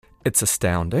It's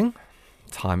astounding.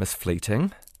 Time is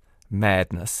fleeting.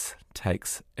 Madness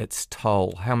takes its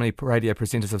toll. How many radio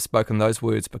presenters have spoken those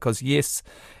words? Because yes,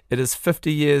 it is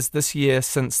 50 years this year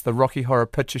since the Rocky Horror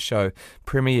Picture Show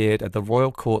premiered at the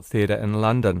Royal Court Theatre in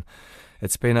London.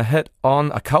 It's been a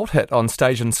cult hit on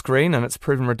stage and screen, and it's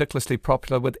proven ridiculously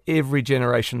popular with every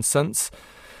generation since,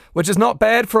 which is not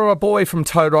bad for a boy from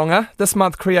Tauranga. This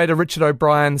month, creator Richard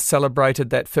O'Brien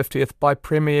celebrated that 50th by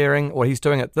premiering, or he's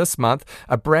doing it this month,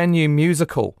 a brand new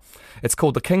musical. It's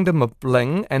called The Kingdom of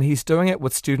Bling, and he's doing it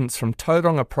with students from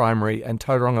Tauranga Primary and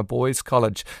Tauranga Boys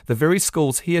College, the very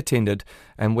schools he attended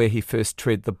and where he first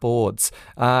tread the boards.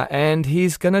 And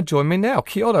he's going to join me now.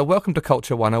 Kia ora, welcome to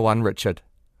Culture 101, Richard.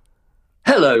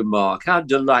 Hello, Mark. How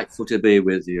delightful to be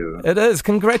with you. It is.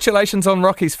 Congratulations on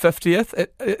Rocky's 50th.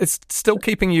 It's still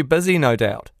keeping you busy, no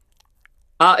doubt.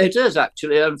 It is,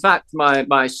 actually. In fact,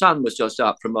 my son was just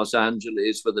up from Los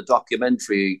Angeles with the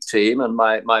documentary team, and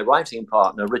my writing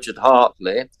partner, Richard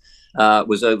Hartley,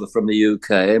 was over from the UK,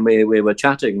 and we were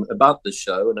chatting about the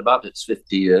show and about its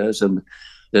 50 years and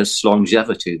this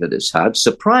longevity that it's had.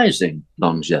 Surprising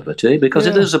longevity, because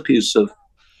It is a piece of...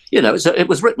 it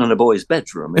was written in a boy's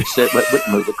bedroom. It's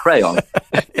written with a crayon.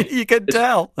 You can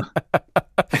tell.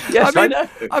 Yes, I know.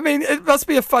 I mean, it must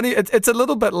be it's a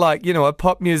little bit like, a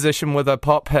pop musician with a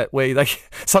pop hit where they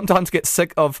sometimes get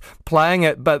sick of playing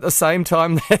it, but at the same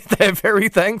time, they're very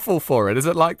thankful for it. Is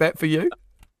it like that for you?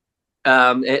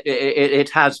 It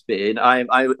has been.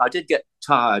 I did get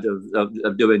tired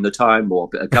of doing the time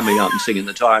warp, coming out and singing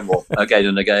the time warp again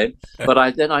and again.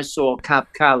 But then I saw Cab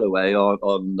Calloway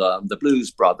on the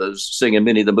Blues Brothers singing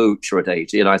Minnie the Moocher at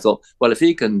 80, and I thought, well, if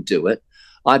he can do it,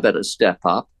 I better step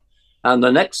up. And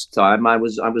the next time I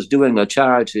was doing a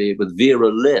charity with Vera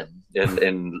Lynn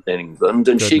in England,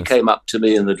 and she came up to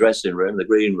me in the dressing room, the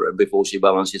green room, before she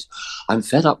went on. She said, "I'm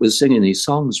fed up with singing these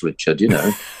songs, Richard.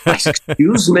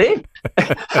 Excuse me?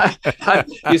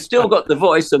 You still got the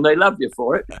voice, and they love you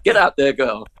for it. Get out there,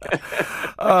 girl."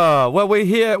 Oh, well, we're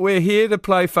here to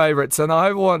play favourites, and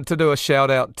I want to do a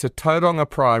shout out to Tauranga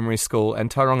Primary School and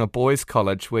Tauranga Boys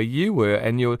College, where you were,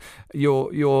 and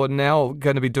you're now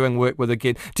going to be doing work with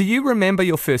again. Do you remember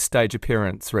your first stage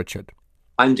appearance, Richard?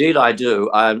 Indeed, I do.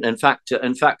 In fact,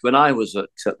 when I was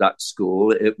at that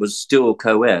school, it was still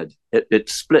co-ed. It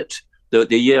split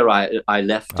the year I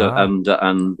left, but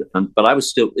it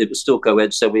was still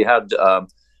co-ed. So we had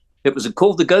it was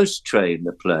called The Ghost Train,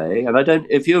 the play. And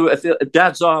if you're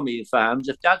Dad's Army fans,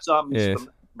 if Dad's Army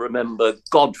remember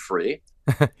Godfrey,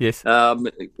 yes,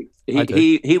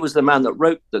 he was the man that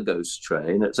wrote The Ghost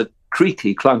Train. It's a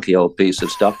creaky, clunky old piece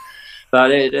of stuff,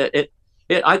 but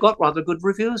I got rather good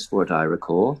reviews for it, I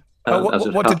recall.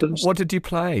 What did you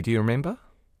play? Do you remember?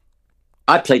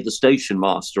 I played the station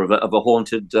master of a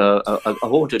haunted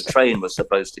train was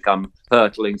supposed to come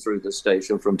hurtling through the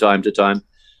station from time to time.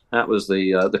 That was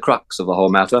the crux of the whole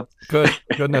matter.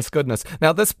 Goodness.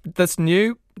 Now this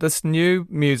new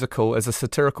musical is a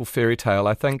satirical fairy tale.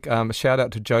 I think a shout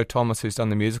out to Joe Thomas, who's done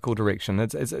the musical direction.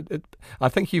 I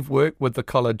think you've worked with the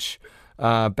college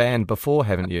band before,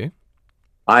 haven't you?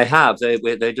 I have. They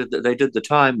did the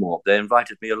time warp. They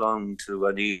invited me along to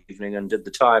an evening and did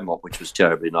the time warp, which was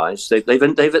terribly nice.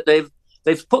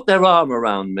 They've put their arm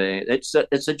around me. It's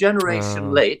a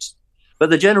generation late,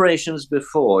 but the generations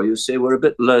before, you see, were a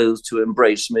bit loath to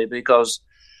embrace me because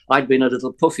I'd been a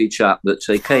little puffy chap that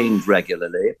they caned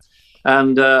regularly,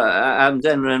 and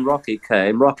then when Rocky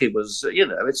came, Rocky was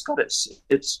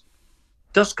it's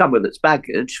does come with its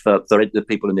baggage for the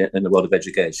people in the world of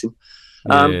education.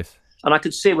 Yes. And I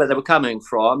could see where they were coming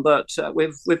from, but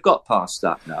we've got past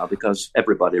that now because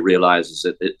everybody realises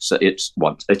that it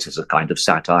is a kind of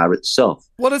satire itself.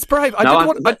 Well, it's brave. I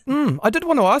did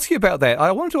want to ask you about that.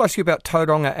 I wanted to ask you about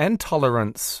Tauranga and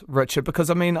tolerance, Richard,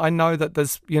 because I know that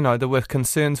there were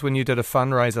concerns when you did a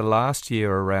fundraiser last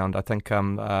year around, I think,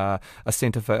 a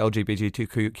centre for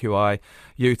LGBTQI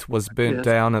youth was burnt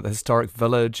down at the historic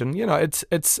village, and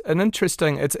it's an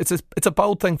interesting, it's a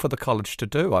bold thing for the college to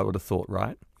do. I would have thought,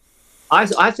 right?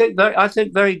 I think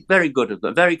very, very good of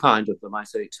them, very kind of them. I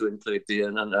think to include me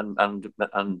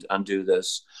and do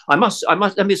this. I must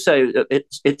let me say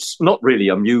it's not really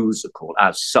a musical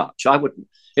as such. I wouldn't.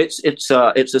 It's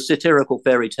a satirical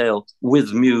fairy tale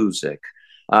with music,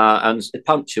 and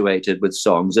punctuated with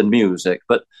songs and music.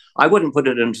 But I wouldn't put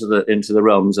it into the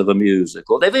realms of a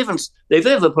musical. They've even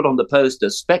put on the poster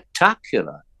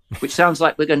spectacular, which sounds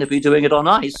like we're going to be doing it on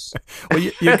ice. Well,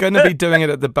 you're going to be doing it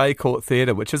at the Bay Court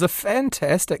Theatre, which is a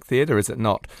fantastic theatre, is it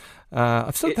not?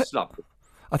 It's lovely.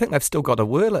 I think they've still got a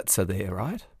Wurlitzer there,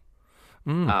 right?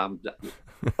 I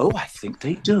think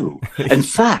they do. In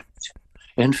fact,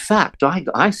 In fact,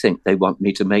 I think they want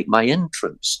me to make my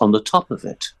entrance on the top of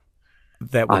it.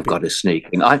 That would I've got a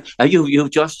sneaking. I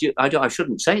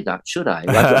shouldn't say that, should I?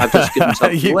 I've just given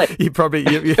something away. You probably.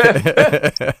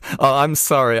 Oh, I'm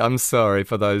sorry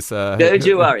for those. Don't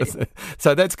you worry.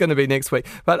 So that's going to be next week.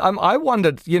 But I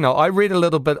wondered, I read a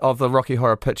little bit of the Rocky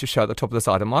Horror Picture Show at the top of this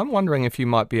item. I'm wondering if you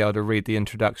might be able to read the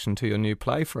introduction to your new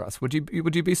play for us. Would you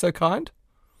be so kind?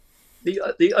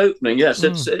 The opening, yes,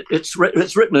 it's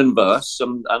written in verse,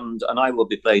 and I will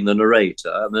be playing the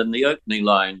narrator. And then the opening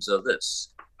lines are this.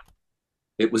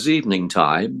 It was evening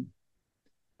time,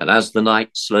 and as the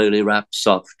night slowly wrapped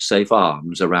soft, safe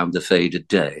arms around the faded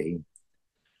day,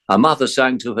 a mother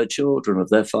sang to her children of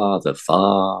their father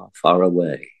far, far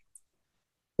away.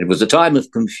 It was a time of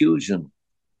confusion,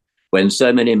 when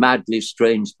so many madly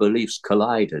strange beliefs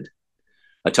collided,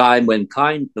 a time when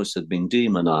kindness had been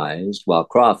demonized, while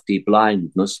crafty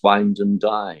blindness wined and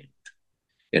dined.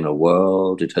 In a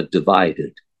world it had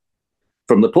divided.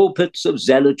 From the pulpits of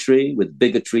zealotry, with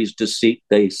bigotry's deceit,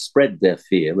 they spread their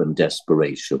fear and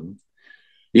desperation.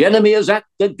 The enemy is at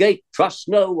the gate, trust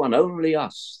no one, only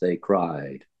us, they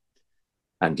cried,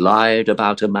 and lied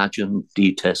about imagined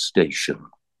detestation.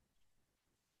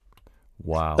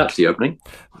 Wow. That's the opening.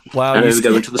 Wow. And then we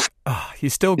go into the... you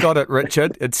still got it,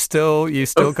 Richard. You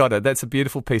still got it. That's a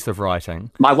beautiful piece of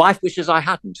writing. My wife wishes I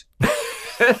hadn't.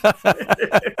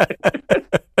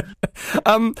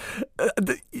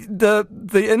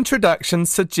 The introduction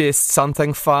suggests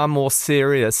something far more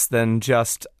serious than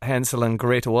just Hansel and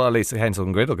Gretel. Well, at least Hansel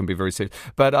and Gretel can be very serious.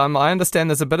 But I understand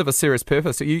there's a bit of a serious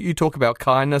purpose. You talk about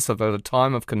kindness, about a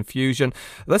time of confusion.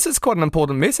 This is quite an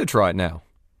important message right now.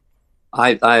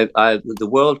 The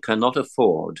world cannot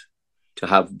afford to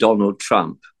have Donald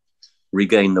Trump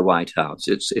regain the White House.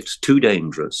 It's too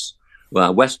dangerous.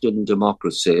 Well, Western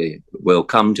democracy will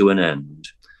come to an end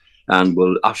and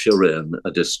will usher in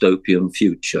a dystopian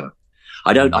future.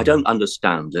 I don't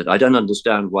understand it. I don't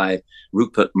understand why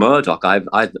Rupert Murdoch. I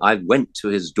went to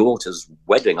his daughter's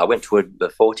wedding. I went to the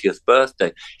 40th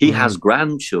birthday. He has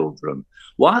grandchildren.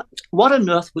 What on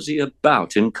earth was he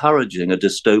about, encouraging a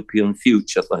dystopian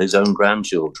future for his own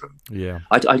grandchildren? Yeah,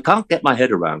 I can't get my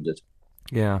head around it.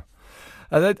 Yeah.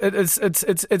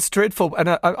 It's dreadful, and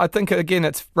I think again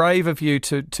it's brave of you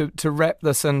to wrap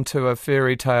this into a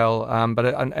fairy tale,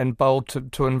 and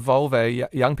bold to involve our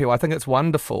young people. I think it's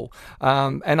wonderful,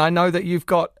 and I know that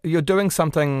you're doing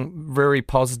something very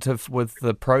positive with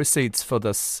the proceeds for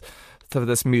this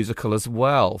musical as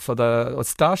well, for the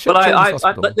Starship Children's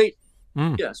Hospital.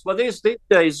 Yes, well, these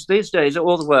days,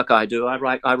 all the work I do, I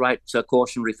write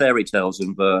cautionary fairy tales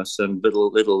in verse and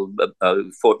little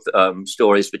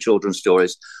stories for children's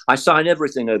stories. I sign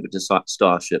everything over to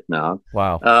Starship now.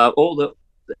 Wow! All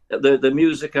the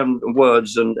music and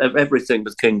words and everything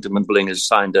with Kingdom and Bling is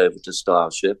signed over to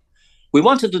Starship. We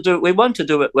want to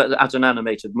do it as an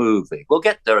animated movie. We'll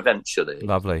get there eventually.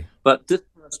 Lovely, but this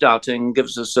first outing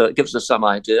gives us some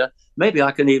idea. Maybe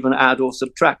I can even add or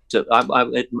subtract it.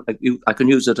 I can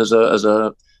use it as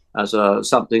a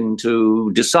something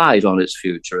to decide on its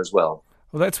future as well.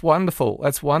 Well, that's wonderful.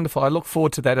 That's wonderful. I look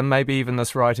forward to that, and maybe even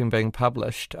this writing being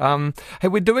published. Hey,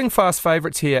 we're doing fast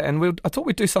favourites here, and I thought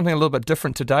we'd do something a little bit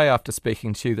different today after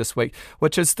speaking to you this week,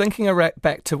 which is thinking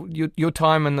back to your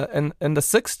time in the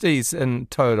 60s in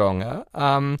Tauranga.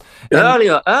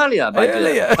 Earlier, much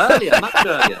earlier.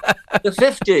 The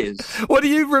 50s. What do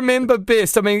you remember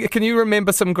best? I mean, can you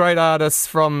remember some great artists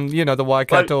from the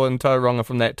Waikato and Tauranga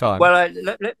from that time? Well,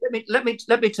 let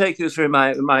me take you through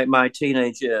my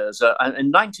teenage years. In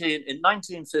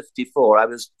 1954, I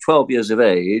was 12 years of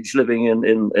age, living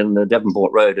in the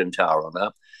Devonport Road in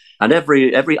Tauranga. And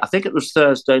every I think it was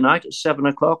Thursday night at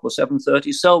 7:00 or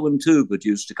 7:30, Selwyn Toogood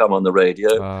used to come on the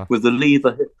radio with the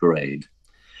Lever Hit Parade.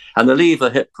 And the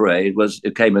Lever Hit Parade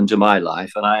it came into my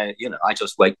life, and I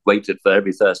just waited for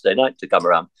every Thursday night to come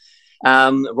around.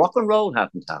 Rock and roll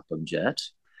hadn't happened yet,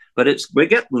 but we're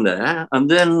getting there.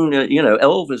 And then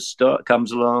Elvis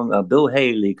comes along, Bill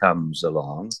Haley comes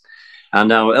along. And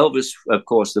now Elvis, of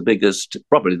course,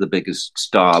 probably the biggest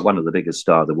star, one of the biggest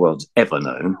stars the world's ever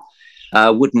known,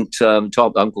 wouldn't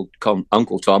Uncle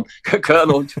Tom,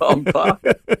 Colonel Tom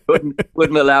Parker,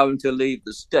 wouldn't allow him to leave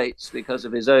the States because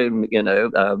of his own,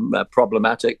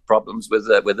 problematic problems with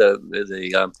the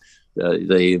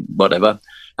whatever,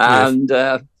 and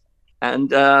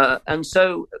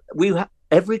so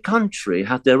every country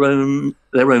had their own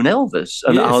Elvis,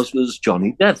 and ours was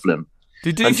Johnny Devlin.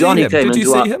 Did you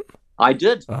see him? I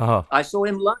did. Oh. I saw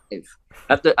him live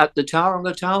at the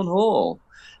Tauranga Town Hall.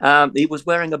 He was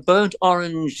wearing a burnt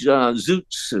orange zoot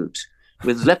suit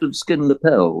with leopard skin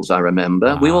lapels, I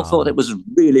remember. We all thought Wow. it was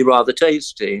really rather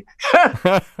tasty.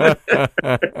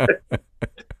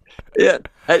 Yeah.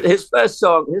 His first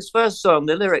song,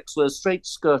 the lyrics were straight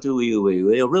skirt ooey ooey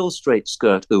ooey, a real straight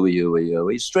skirt ooey ooey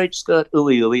ooey, straight skirt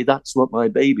ooey ooey, that's what my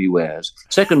baby wears.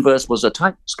 Second verse was a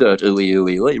tight skirt ooey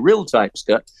ooey ooey, real tight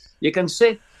skirt. You can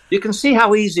see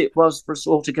how easy it was for us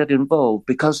all to get involved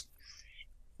because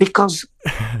you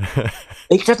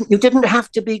didn't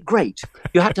have to be great.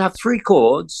 You had to have three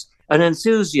chords and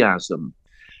enthusiasm,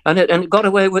 and you got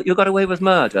away with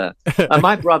murder. And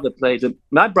my brother played in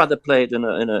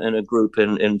a group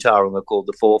in Tauranga called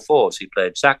the 4/4s. He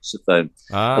played saxophone.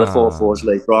 And the 4/4s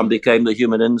later on became the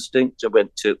Human Instinct. And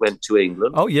went to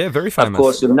England. Oh, yeah, very famous. Of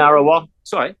course, in Narrawa.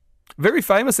 Sorry, very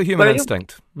famous, the Human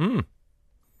Instinct.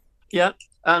 Yeah.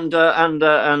 And in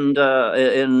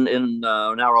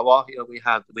Narrawa, we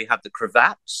had the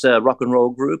Cravats, rock and roll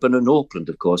group, and in Auckland,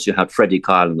 of course, you had Freddie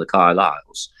Kyle and the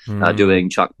Carlisles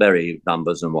doing Chuck Berry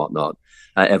numbers and whatnot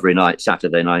every night,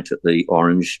 Saturday night at the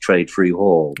Orange Trade Free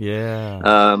Hall.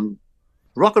 Yeah,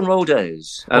 rock and roll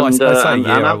days. Well, And, I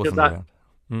after wasn't that,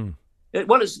 around.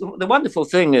 it's the wonderful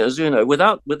thing is,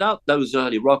 without those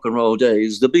early rock and roll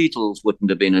days, the Beatles wouldn't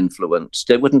have been influenced.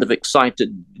 They wouldn't have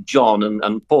excited John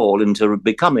and Paul into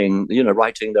becoming,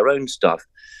 writing their own stuff.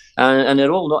 And it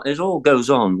all goes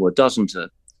on, doesn't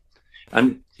it?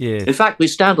 And yeah. In fact, we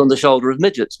stand on the shoulder of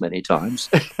midgets many times.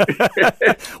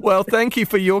 Well, thank you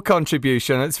for your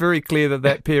contribution. It's very clear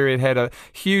that period had a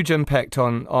huge impact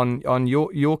on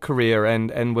your career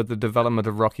and with the development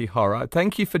of Rocky Horror.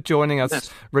 Thank you for joining us,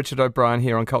 yes. Richard O'Brien,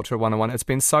 here on Culture 101. It's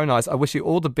been so nice. I wish you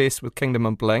all the best with Kingdom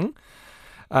of Bling.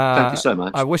 Thank you so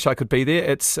much. I wish I could be there.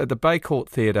 It's at the Bay Court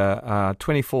Theatre,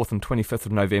 24th and 25th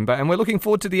of November, and we're looking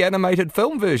forward to the animated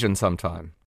film version sometime.